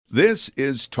This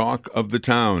is Talk of the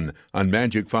Town on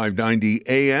Magic 590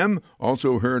 AM,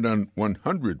 also heard on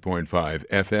 100.5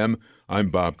 FM. I'm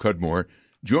Bob Cudmore.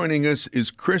 Joining us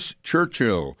is Chris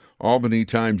Churchill, Albany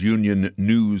Times-Union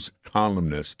news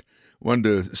columnist. Wanted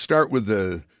to start with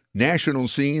the national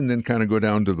scene, then kind of go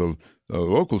down to the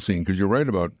local scene, because you're right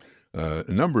about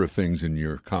a number of things in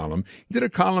your column. You did a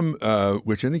column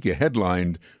which I think you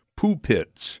headlined Poo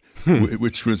Pits,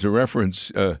 which was a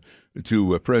reference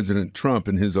to President Trump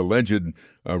and his alleged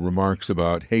remarks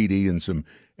about Haiti and some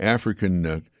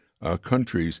African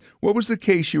countries. What was the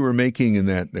case you were making in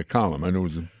that column? I know it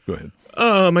was. Go ahead.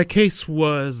 My case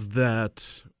was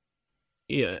that,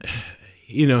 he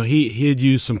had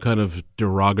used some kind of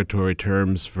derogatory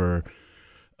terms for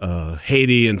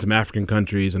Haiti and some African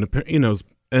countries, and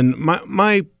and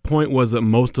my point was that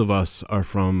most of us are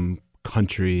from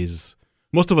countries.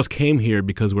 Most of us came here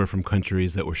because we're from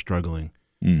countries that were struggling.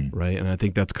 Right. And I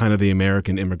think that's kind of the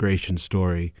American immigration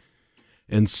story.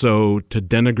 And so to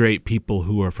denigrate people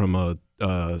who are from a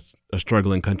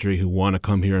struggling country who want to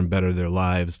come here and better their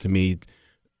lives, to me,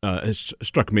 it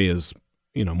struck me as,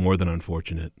 more than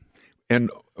unfortunate. And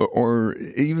or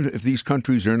even if these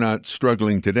countries are not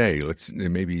struggling today, let's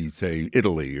maybe say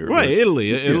Italy.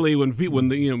 Italy.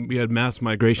 When we had mass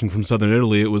migration from southern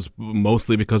Italy, it was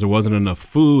mostly because there wasn't enough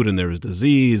food and there was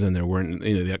disease and there weren't.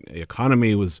 The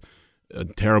economy was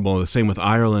terrible. The same with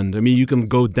Ireland. I mean, you can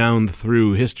go down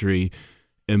through history,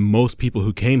 and most people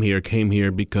who came here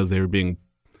because they were being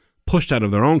pushed out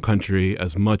of their own country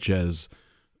as much as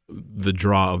the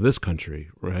draw of this country,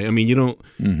 right? I mean,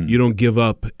 you don't give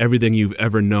up everything you've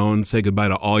ever known, say goodbye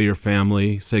to all your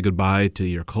family, say goodbye to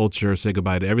your culture, say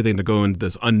goodbye to everything to go into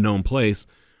this unknown place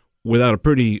without a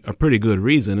pretty good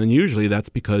reason. And usually that's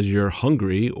because you're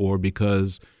hungry or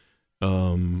because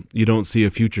you don't see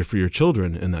a future for your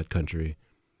children in that country.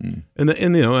 I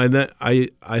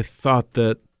thought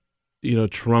that,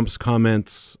 Trump's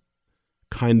comments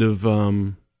kind of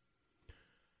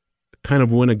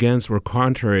went against or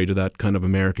contrary to that kind of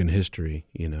American history,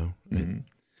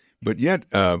 But yet,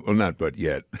 not but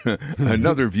yet,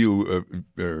 another view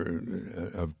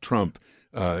of Trump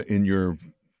in your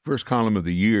first column of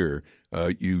the year,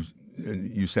 you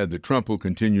said that Trump will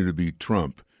continue to be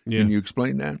Trump. Yeah. Can you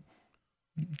explain that?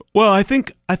 Well, I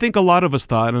think a lot of us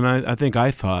thought, and I think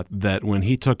I thought that when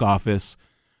he took office,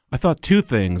 I thought two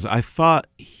things. I thought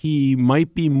he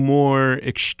might be more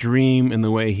extreme in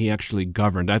the way he actually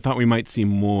governed. I thought we might see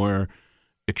more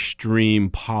extreme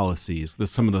policies.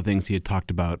 Some of the things he had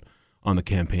talked about on the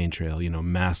campaign trail,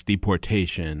 mass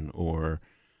deportation or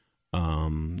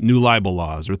new libel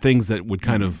laws or things that would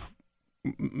kind of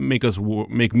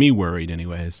make me worried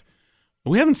anyways.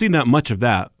 We haven't seen that much of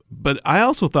that. But I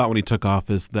also thought when he took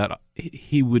office that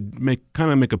he would make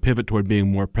a pivot toward being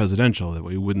more presidential, that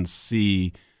we wouldn't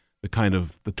see the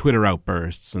Twitter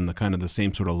outbursts and the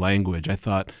same sort of language. I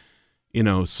thought,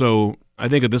 so I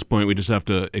think at this point we just have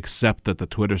to accept that the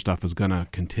Twitter stuff is going to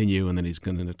continue and that he's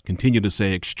going to continue to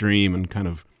say extreme and kind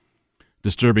of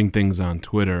disturbing things on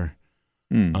Twitter.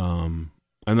 I'm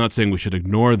not saying we should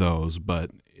ignore those,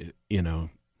 but,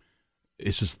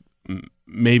 it's just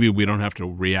maybe we don't have to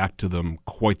react to them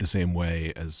quite the same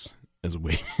way as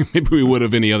maybe we would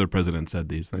have any other president said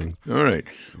these things. All right.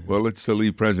 Well, let's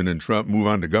leave President Trump, move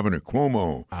on to Governor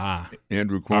Cuomo.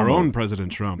 Andrew Cuomo. Our own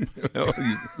President Trump. Well,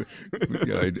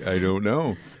 I don't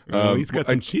know. He's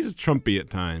Trumpy at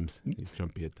times.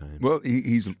 Well,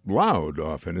 he's loud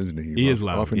often, isn't he? He is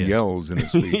loud. Often yells in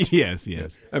his speech. Yes.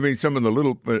 I mean, some of the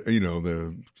little,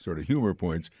 the sort of humor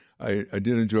points. I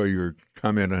did enjoy your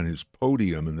comment on his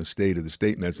podium and the state of the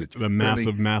state message. The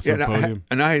massive podium.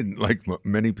 I, like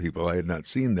many people, I had not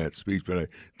seen that speech, but I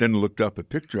then looked up a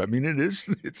picture. I mean, it's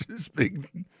this big.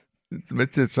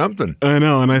 It's something. I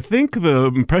know, and I think the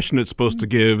impression it's supposed to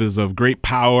give is of great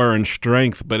power and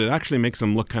strength, but it actually makes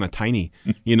him look kind of tiny,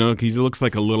 because he looks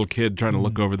like a little kid trying to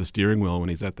look over the steering wheel when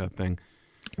he's at that thing.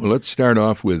 Well, let's start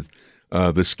off with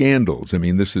the scandals. I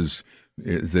mean, this is,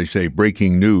 as they say,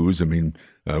 breaking news. I mean,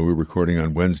 we're recording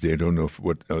on Wednesday. I don't know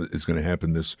what is going to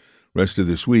happen this rest of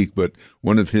this week, but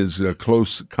one of his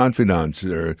close confidants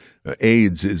or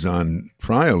aides is on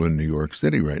trial in New York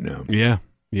City right now. Yeah.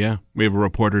 We have a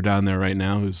reporter down there right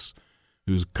now who's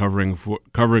covering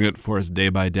it for us day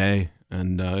by day,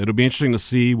 and it'll be interesting to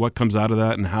see what comes out of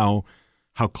that and how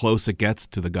close it gets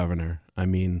to the governor. I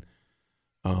mean,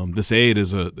 this aide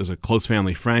is a close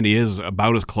family friend. He is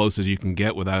about as close as you can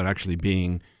get without actually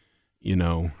being,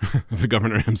 the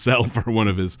governor himself or one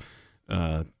of his,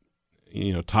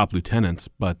 top lieutenants.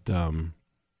 But this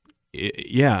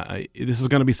is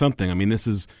going to be something. I mean, this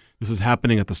is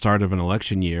happening at the start of an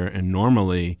election year, and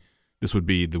normally this would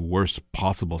be the worst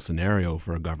possible scenario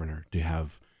for a governor to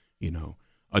have,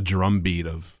 a drumbeat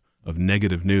of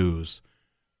negative news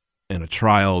and a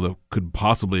trial that could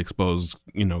possibly expose,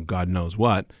 God knows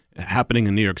what, happening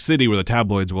in New York City where the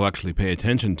tabloids will actually pay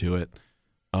attention to it.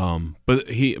 But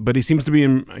he seems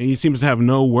to have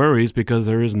no worries because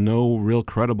there is no real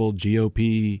credible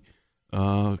GOP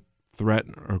threat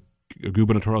or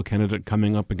gubernatorial candidate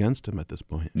coming up against him at this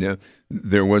point. Yeah,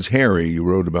 there was Harry. You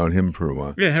wrote about him for a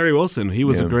while. Yeah, Harry Wilson. He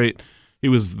was he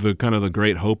was the kind of the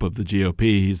great hope of the GOP.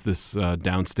 He's this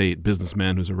downstate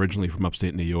businessman who's originally from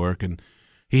upstate New York, and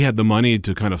he had the money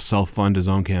to kind of self-fund his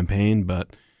own campaign.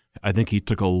 But I think he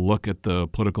took a look at the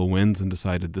political winds and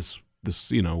decided this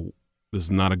is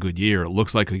not a good year. It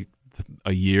looks like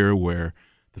a year where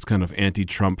this kind of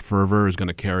anti-Trump fervor is going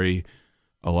to carry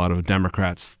a lot of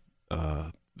Democrats.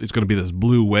 It's going to be this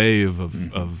blue wave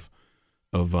of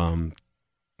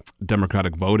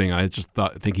Democratic voting. I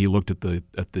think he looked at the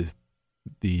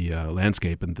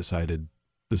landscape and decided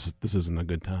this isn't a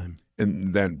good time.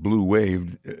 And that blue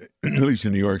wave, at least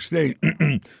in New York State,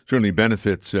 certainly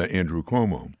benefits Andrew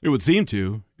Cuomo. It would seem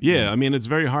to. Yeah, I mean, it's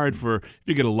very hard if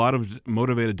you get a lot of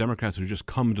motivated Democrats who just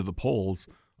come to the polls,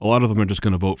 a lot of them are just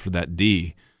going to vote for that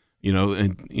D. A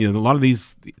lot of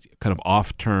these kind of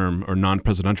off-term or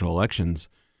non-presidential elections,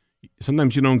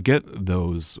 sometimes you don't get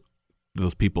those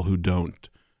people who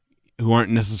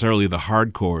aren't necessarily the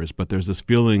hardcores, but there's this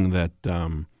feeling that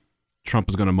Trump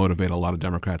is going to motivate a lot of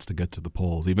Democrats to get to the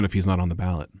polls, even if he's not on the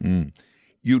ballot.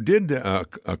 You did a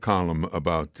column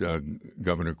about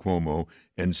Governor Cuomo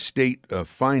and state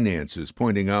finances,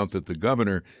 pointing out that the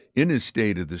governor, in his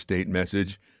State of the State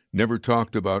message, never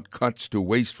talked about cuts to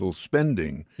wasteful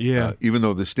spending, even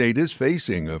though the state is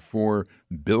facing a $4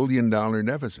 billion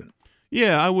deficit.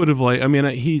 Yeah, I would have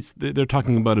they're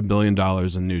talking about $1 billion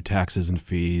in new taxes and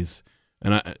fees.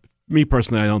 And me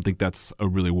personally, I don't think that's a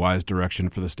really wise direction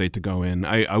for the state to go in.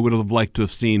 I would have liked to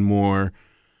have seen more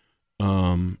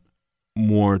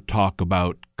talk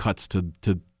about cuts to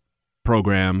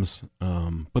programs,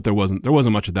 but there wasn't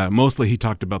much of that. Mostly he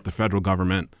talked about the federal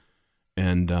government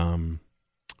and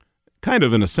kind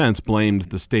of, in a sense, blamed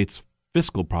the state's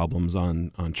fiscal problems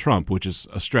on Trump, which is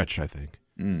a stretch, I think.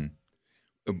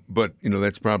 But,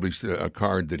 that's probably a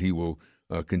card that he will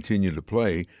continue to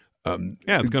play.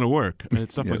 It's going to work.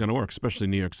 It's definitely going to work, especially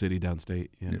New York City downstate.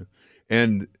 Yeah.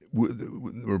 And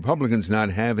the Republicans not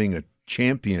having a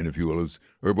champion, if you will,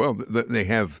 they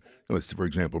have, for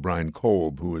example, Brian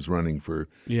Kolb, who is running for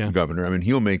governor. I mean,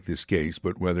 he'll make this case,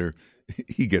 but whether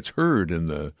he gets heard in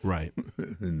the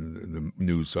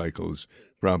news cycle is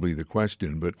probably the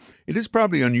question. But it is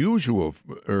probably unusual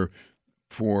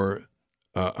for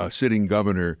a sitting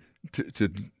governor to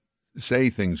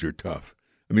say things are tough.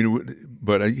 I mean,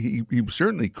 but he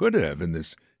certainly could have in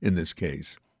this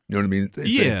case. You know what I mean?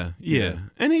 Yeah.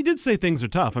 And he did say things are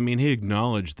tough. I mean, he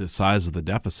acknowledged the size of the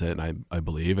deficit, I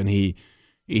believe, and he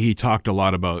talked a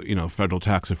lot about federal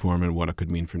tax reform and what it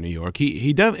could mean for New York.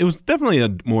 It was definitely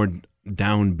a more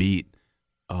downbeat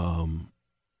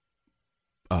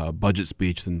budget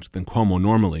speech than Cuomo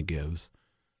normally gives.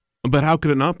 But how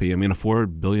could it not be? I mean, a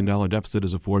 $4 billion deficit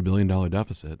is a $4 billion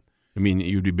deficit. I mean,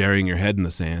 you'd be burying your head in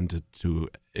the sand to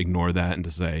ignore that and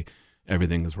to say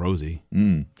everything is rosy.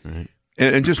 Right?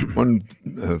 And just one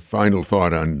final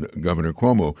thought on Governor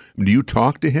Cuomo. Do you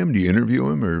talk to him? Do you interview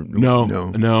him? Or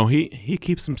No. He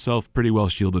keeps himself pretty well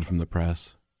shielded from the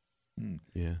press.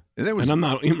 Yeah, and I'm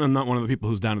not one of the people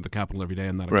who's down at the Capitol every day.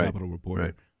 I'm not a Capitol reporter.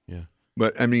 Right. Yeah,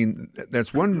 but I mean,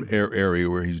 that's one area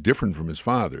where he's different from his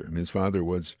father. I mean, his father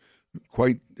was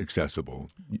quite accessible.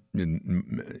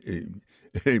 He'd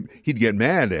get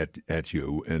mad at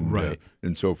you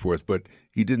and so forth, but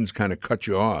he didn't kind of cut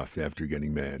you off after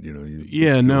getting mad.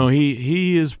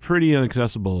 He is pretty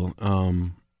inaccessible,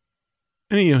 and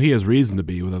he has reason to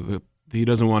be. He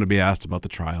doesn't want to be asked about the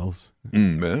trials.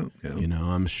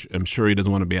 I'm sure he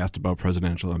doesn't want to be asked about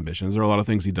presidential ambitions. There are a lot of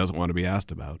things he doesn't want to be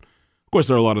asked about. Of course,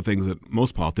 there are a lot of things that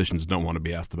most politicians don't want to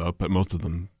be asked about, but most of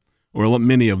them, or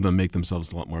many of them, make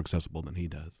themselves a lot more accessible than he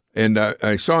does. And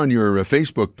I saw on your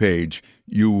Facebook page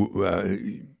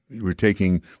you were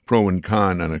taking pro and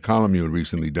con on a column you had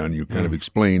recently done. You kind of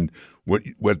explained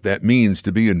what that means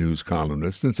to be a news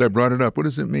columnist. Since I brought it up, what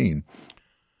does it mean?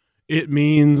 It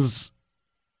means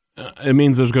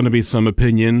there's going to be some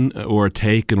opinion or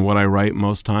take in what I write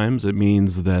most times. It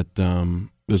means that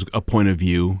there's a point of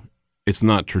view. It's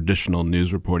not traditional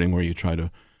news reporting where you try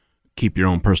to keep your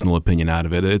own personal opinion out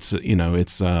of it.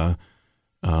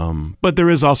 But there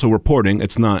is also reporting.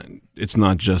 It's not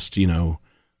just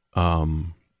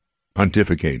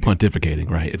Pontificating,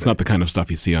 right. It's not the kind of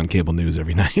stuff you see on cable news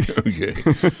every night. Okay.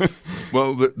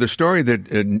 Well, the story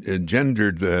that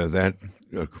engendered that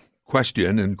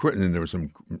question, and there were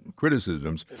some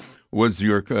criticisms, was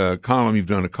your column. You've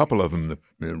done a couple of them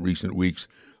in the recent weeks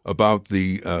about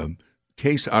the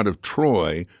case out of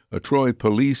Troy. A Troy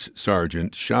police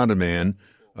sergeant shot a man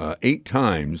 8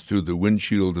 times through the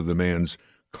windshield of the man's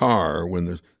car when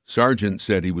the sergeant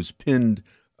said he was pinned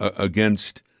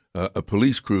against a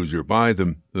police cruiser by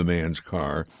the man's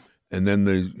car, and then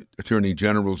the Attorney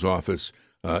General's office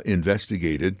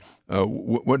investigated.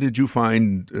 What did you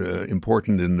find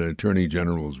important in the Attorney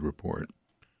General's report?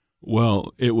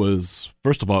 Well, it was,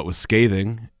 first of all, it was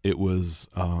scathing. It was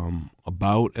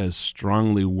about as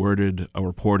strongly worded a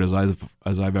report as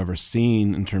I've ever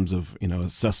seen in terms of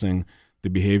assessing the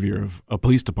behavior of a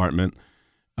police department.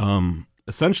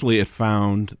 Essentially, it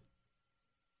found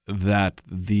that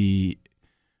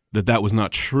that was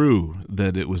not true.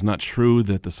 That it was not true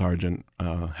that the sergeant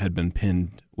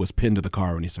was pinned to the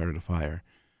car when he started a fire.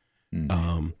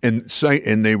 And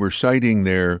they were citing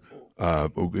their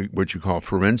what you call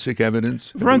forensic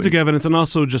evidence. Forensic evidence, and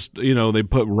also just they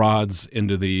put rods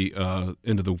into the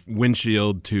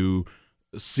windshield to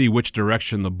see which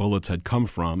direction the bullets had come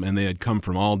from, and they had come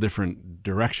from all different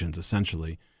directions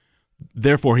essentially.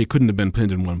 Therefore, he couldn't have been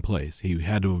pinned in one place. He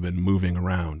had to have been moving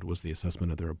around, was the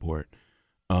assessment of the report.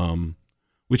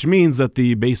 Which means that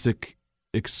the basic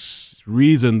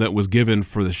reason that was given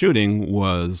for the shooting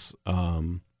was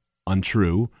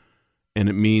untrue, and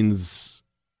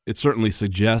it certainly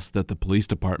suggests that the police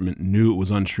department knew it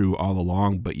was untrue all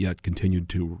along, but yet continued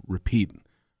to repeat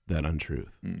that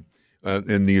untruth.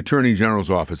 In the Attorney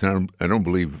General's office, I don't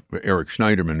believe Eric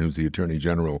Schneiderman, who's the Attorney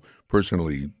General,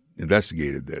 personally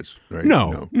investigated this, right?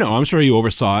 No. I'm sure he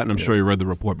oversaw it, and I'm sure he read the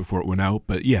report before it went out.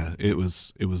 But yeah, it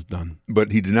was done.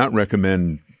 But he did not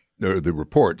recommend, or the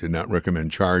report did not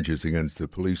recommend charges against the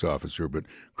police officer, but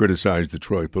criticized the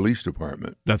Troy Police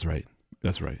Department. That's right.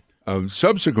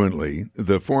 Subsequently,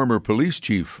 the former police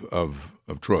chief of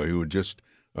Troy, who had just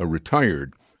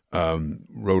retired,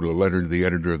 wrote a letter to the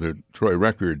editor of the Troy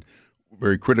Record,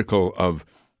 very critical of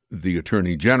the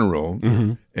Attorney General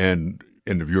and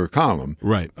of your column.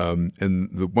 Right. And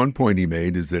the one point he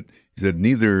made is that he said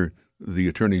neither the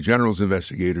Attorney General's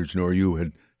investigators nor you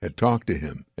had talked to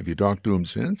him. Have you talked to him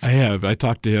since? I have. I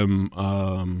talked to him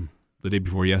the day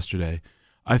before yesterday.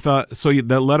 I thought, so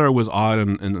that letter was odd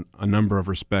in a number of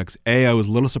respects. I was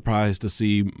a little surprised to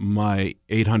see my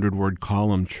 800-word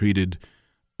column treated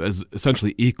as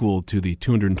essentially equal to the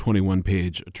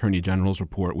 221-page Attorney General's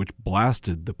report, which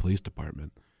blasted the police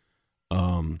department.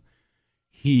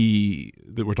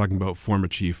 We're talking about former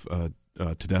Chief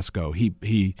Tedesco.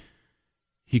 He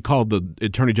called the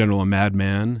Attorney General a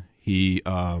madman. He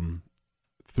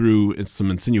threw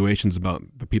some insinuations about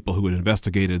the people who had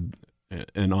investigated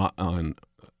and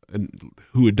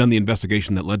who had done the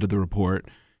investigation that led to the report.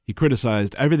 He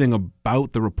criticized everything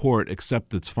about the report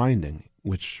except its finding,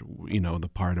 which the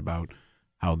part about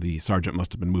how the sergeant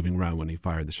must have been moving around when he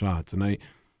fired the shots. And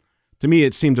to me,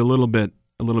 it seemed a little bit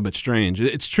strange.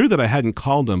 It's true that I hadn't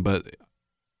called him, but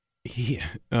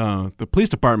the police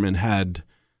department had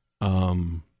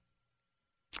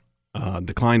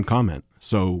declined comment.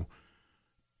 So,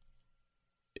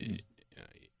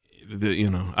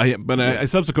 I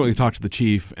subsequently talked to the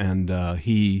chief, and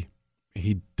he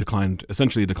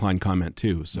essentially declined comment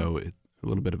too. So it's a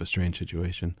little bit of a strange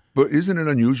situation. But isn't it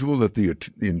unusual that the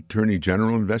Attorney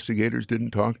General investigators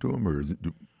didn't talk to him, or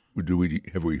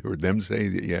have we heard them say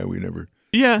that? We never.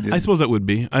 Yeah, I suppose that would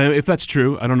be. If that's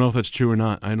true, I don't know if that's true or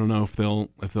not. I don't know if they'll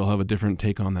have a different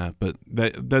take on that, but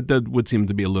that would seem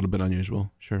to be a little bit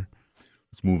unusual. Sure.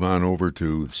 Let's move on over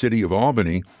to the city of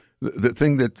Albany. The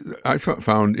thing that I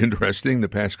found interesting the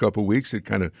past couple of weeks, it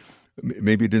kind of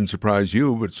maybe didn't surprise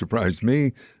you, but surprised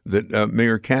me, that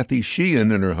Mayor Kathy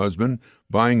Sheehan and her husband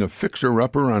buying a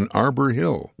fixer-upper on Arbor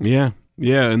Hill. Yeah,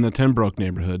 in the Tenbrook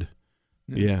neighborhood.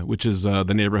 Yeah, which is the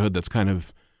neighborhood that's kind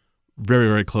of very,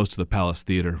 very close to the Palace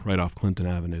Theater, right off Clinton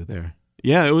Avenue there.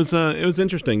 Yeah, it was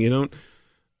interesting.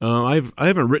 I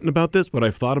haven't written about this, but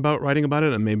I've thought about writing about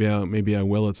it, and maybe I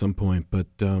will at some point. But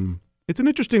it's an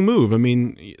interesting move. I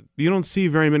mean, you don't see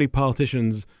very many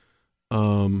politicians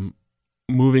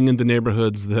moving into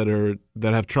neighborhoods that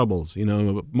have troubles.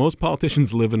 Most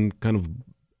politicians live in kind of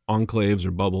enclaves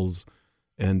or bubbles,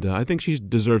 and I think she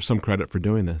deserves some credit for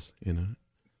doing this.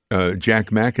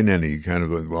 Jack McEnany, kind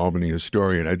of an Albany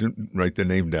historian. I didn't write the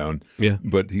name down. Yeah.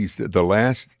 But he said the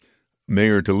last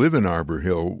mayor to live in Arbor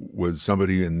Hill was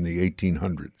somebody in the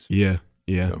 1800s. Yeah.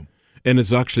 So. And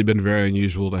it's actually been very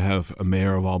unusual to have a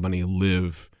mayor of Albany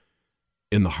live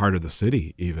in the heart of the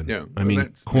city, even. Yeah, I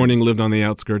mean, Corning lived on the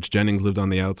outskirts, Jennings lived on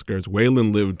the outskirts,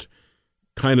 Wayland lived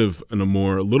kind of in a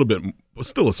little bit,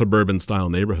 still a suburban-style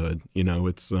neighborhood.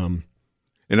 It's...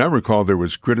 And I recall there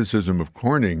was criticism of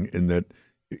Corning in that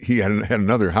he had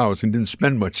another house and didn't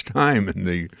spend much time in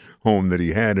the home that he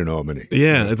had in Albany.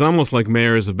 Yeah, it's almost like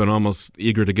mayors have been almost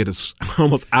eager to get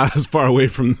almost out as far away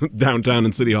from downtown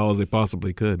and City Hall as they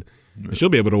possibly could. And she'll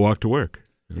be able to walk to work.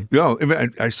 Yeah,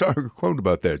 I saw her quote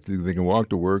about that. They can walk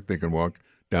to work, they can walk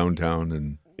downtown,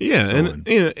 and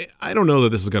I don't know that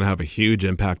this is going to have a huge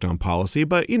impact on policy,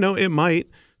 but it might.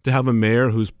 To have a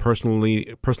mayor who's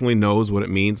personally knows what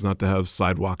it means not to have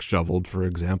sidewalks shoveled, for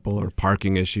example, or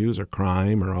parking issues, or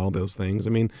crime, or all those things. I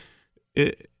mean,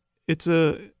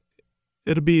 it'll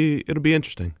be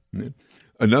interesting. Yeah.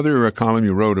 Another column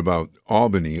you wrote about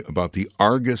Albany, about the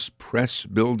Argus Press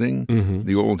Building,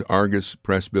 the old Argus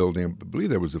Press Building. I believe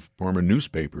there was a former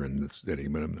newspaper in the city,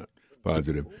 but I'm not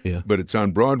positive. Yeah. But it's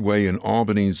on Broadway in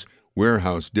Albany's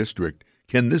warehouse district.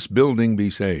 Can this building be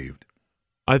saved?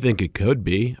 I think it could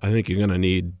be. I think you're going to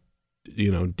need,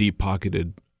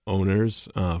 deep-pocketed owners.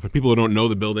 For people who don't know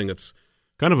the building, it's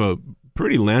kind of a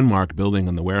pretty landmark building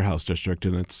in the warehouse district,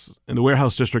 and the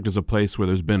warehouse district is a place where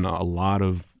there's been a lot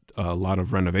of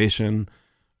renovation,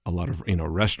 a lot of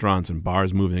restaurants and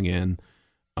bars moving in,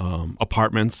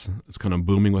 apartments. It's kind of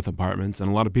booming with apartments, and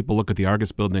a lot of people look at the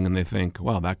Argus building and they think,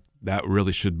 "Wow, that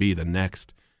really should be the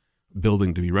next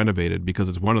building to be renovated," because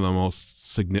it's one of the most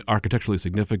architecturally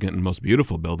significant and most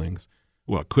beautiful buildings.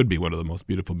 Well, it could be one of the most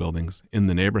beautiful buildings in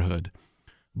the neighborhood,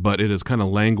 but it has kind of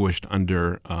languished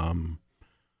under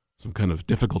some kind of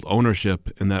difficult ownership,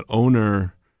 and that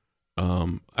owner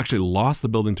actually lost the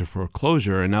building to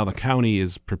foreclosure, and now the county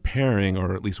is preparing,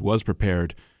 or at least was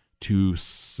prepared, to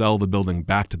sell the building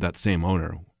back to that same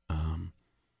owner,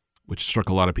 which struck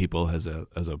a lot of people as a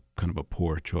kind of a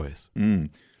poor choice.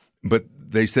 But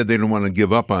they said they don't want to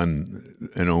give up on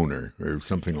an owner or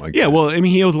something like that. Yeah, well, I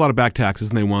mean, he owes a lot of back taxes,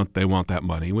 and they want that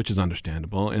money, which is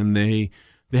understandable. And they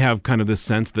have kind of this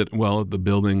sense that, well, the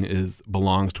building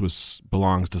belongs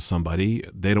to somebody.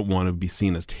 They don't want to be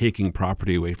seen as taking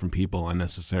property away from people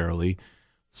unnecessarily.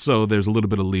 So there's a little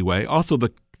bit of leeway. Also,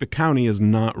 the county is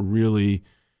not really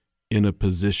in a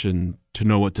position to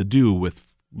know what to do with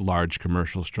large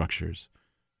commercial structures.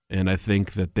 And I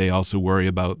think that they also worry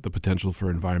about the potential for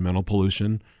environmental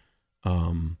pollution.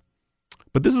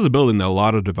 But this is a building that a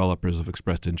lot of developers have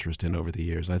expressed interest in over the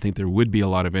years. I think there would be a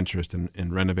lot of interest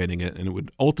in renovating it, and it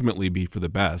would ultimately be for the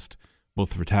best,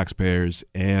 both for taxpayers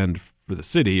and for the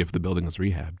city if the building is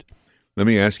rehabbed. Let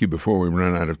me ask you before we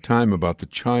run out of time about the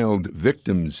Child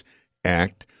Victims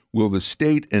Act. Will the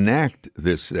state enact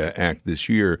this act this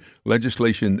year?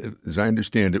 Legislation, as I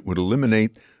understand it, would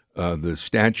eliminate the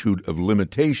statute of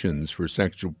limitations for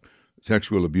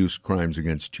sexual abuse crimes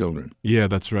against children. Yeah,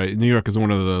 that's right. New York is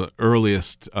one of the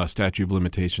earliest statute of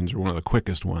limitations, or one of the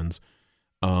quickest ones,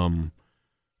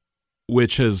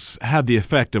 which has had the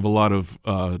effect of a lot of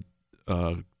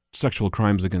sexual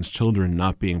crimes against children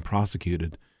not being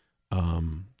prosecuted.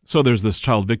 So there's this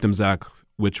Child Victims Act,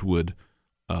 which would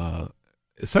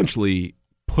essentially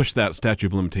push that statute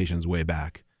of limitations way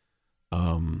back.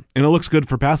 And it looks good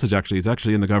for passage, actually. It's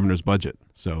actually in the governor's budget,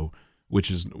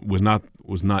 which was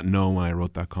not known when I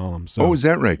wrote that column. So, is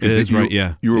that right? It is right,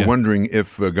 yeah. You were wondering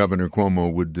if Governor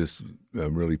Cuomo would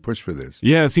really push for this.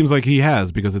 Yeah, it seems like he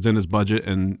has, because it's in his budget,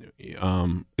 and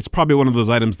it's probably one of those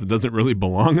items that doesn't really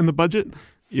belong in the budget.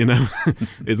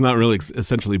 It's not really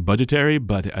essentially budgetary,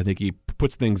 but I think he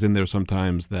puts things in there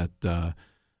sometimes that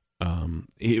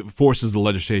it forces the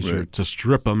legislature to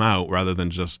strip them out rather than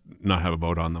just not have a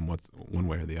vote on them one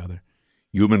way or the other.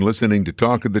 You've been listening to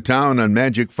Talk of the Town on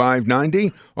Magic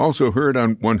 590, also heard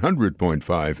on 100.5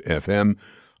 FM.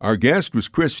 Our guest was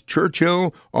Chris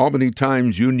Churchill, Albany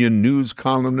Times Union news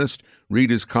columnist.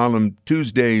 Read his column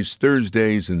Tuesdays,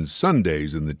 Thursdays, and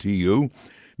Sundays in the TU.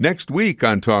 Next week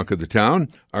on Talk of the Town,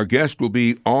 our guest will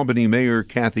be Albany Mayor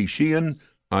Kathy Sheehan.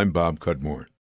 I'm Bob Cudmore.